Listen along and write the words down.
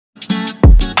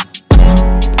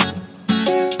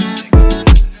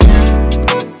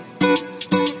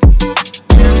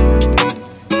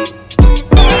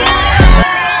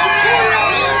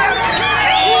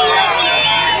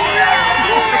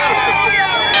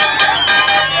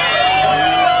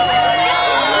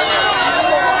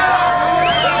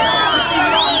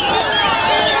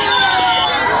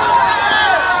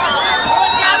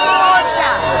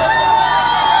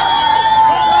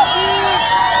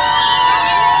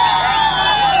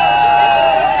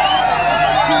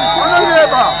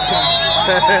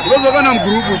Because we're going to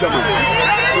group with them.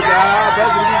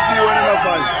 That's really one of the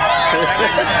fans.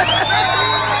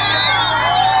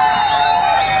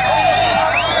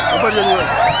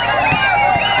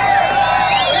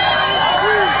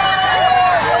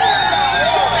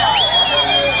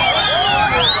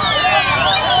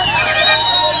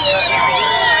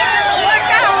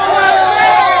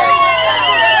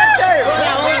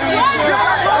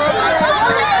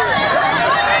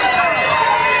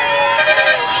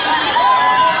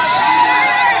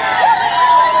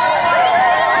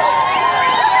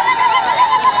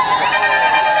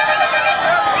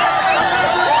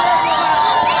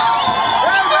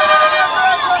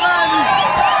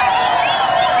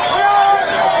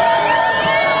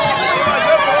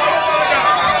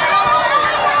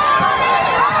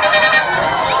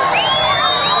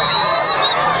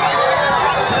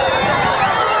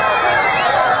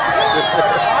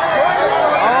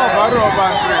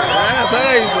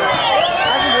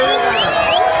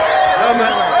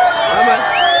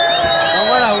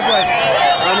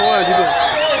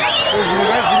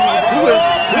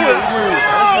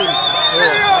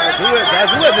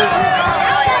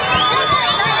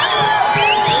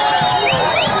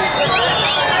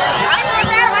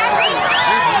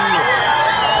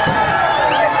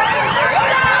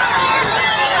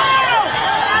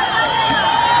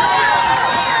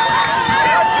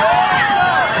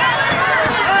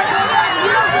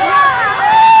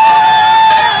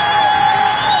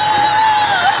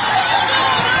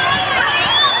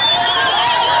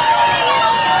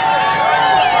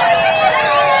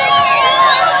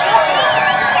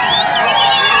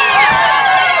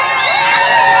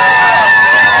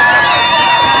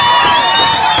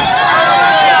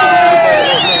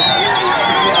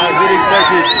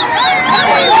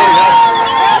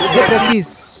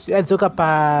 Adzoka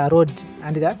pa road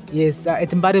and yes, at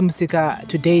MBARE Musika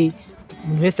today,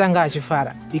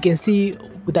 you can see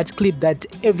with that clip that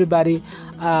everybody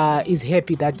is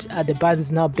happy that the bus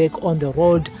is now back on the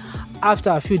road after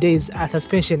a few days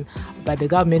suspension by the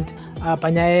government.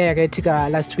 Panyaya yakaitika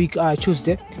last week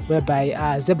Tuesday,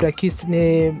 whereby Zebra Kiss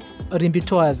ne Rimbi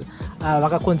Tours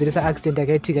vakakonzeresa accident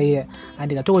yakaitika here,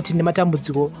 and ikatoti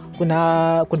nematambudziko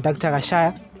kuna conductor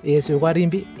kashaya yes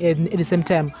Rimbi, and at the same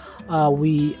time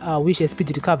we wish a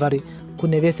speedy recovery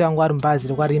kune vese vangu vari mubhazi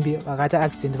rekwarimbi vakaita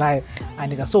accident vayo.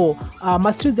 And so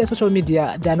masters at social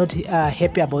media, they are not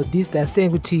happy about this. They are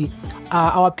saying that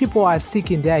our people are sick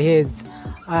in their heads,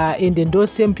 and then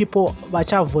those same people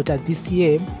vachavota this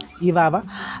year ivava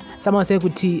someone saying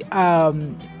kuti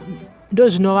ndo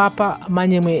zvinovapa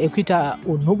manyemwe ekuita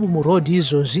unhubu murodhi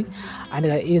izvozvi. And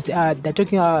they're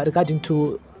talking regarding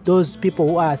to those people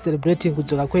who are celebrating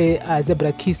kudzoka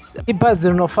kweZebra Kiss. Ibhazi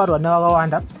rinofarwa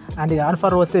nevakawanda, and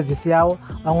vanofarwawo service yavo.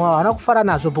 Vamwe havana kufara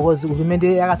nazvo because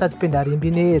hurumende yakasuspenda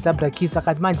Rimbi neZebra Kiss,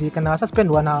 akati manje kana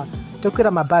vasuspendwa nawo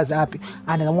tokwira mabhazi api.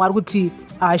 And vamwe vari kuti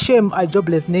shame a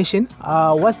jobless nation,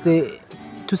 what's the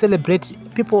to celebrate?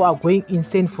 People are going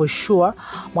insane for sure.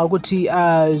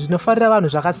 Zvinofarira vanhu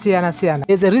zvakasiyana siyana.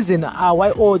 There's a reason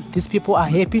why all these people are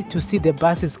happy to see the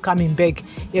buses coming back.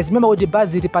 Yes, remember kuti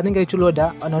bhazi iri panenge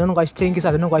richiloda vanhu vanenge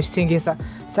vachitengesa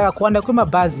saka kuwanda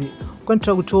kwemabhazi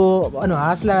kunoita kuti vanhu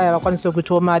havasila vakwanisa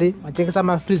kuitawo mari, vanotengesa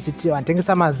mafriziti,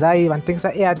 vanotengesa mazai,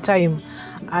 vanotengesa airtime.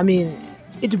 I mean,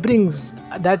 it brings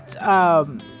that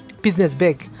business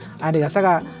back, and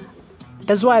saka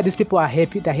that's why these people are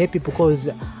happy. They're happy because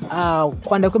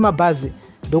kuwanda kwemabhazi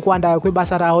ndokuwanda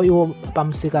kwebasa ravo ivo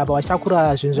pamusika apa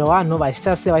vachitakura zvinhu zvavanhu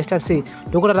vachiita sei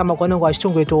ndokurarama kwavanenge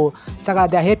vachitongoitawo. Saka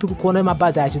they're happy kuona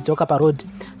mabhazi achidzoka paroad.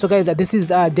 So guys, this is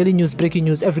daily news, breaking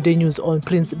news, everyday news on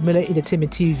Prince Miller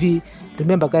Entertainment TV.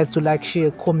 Remember guys to like,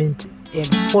 share, comment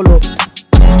and follow.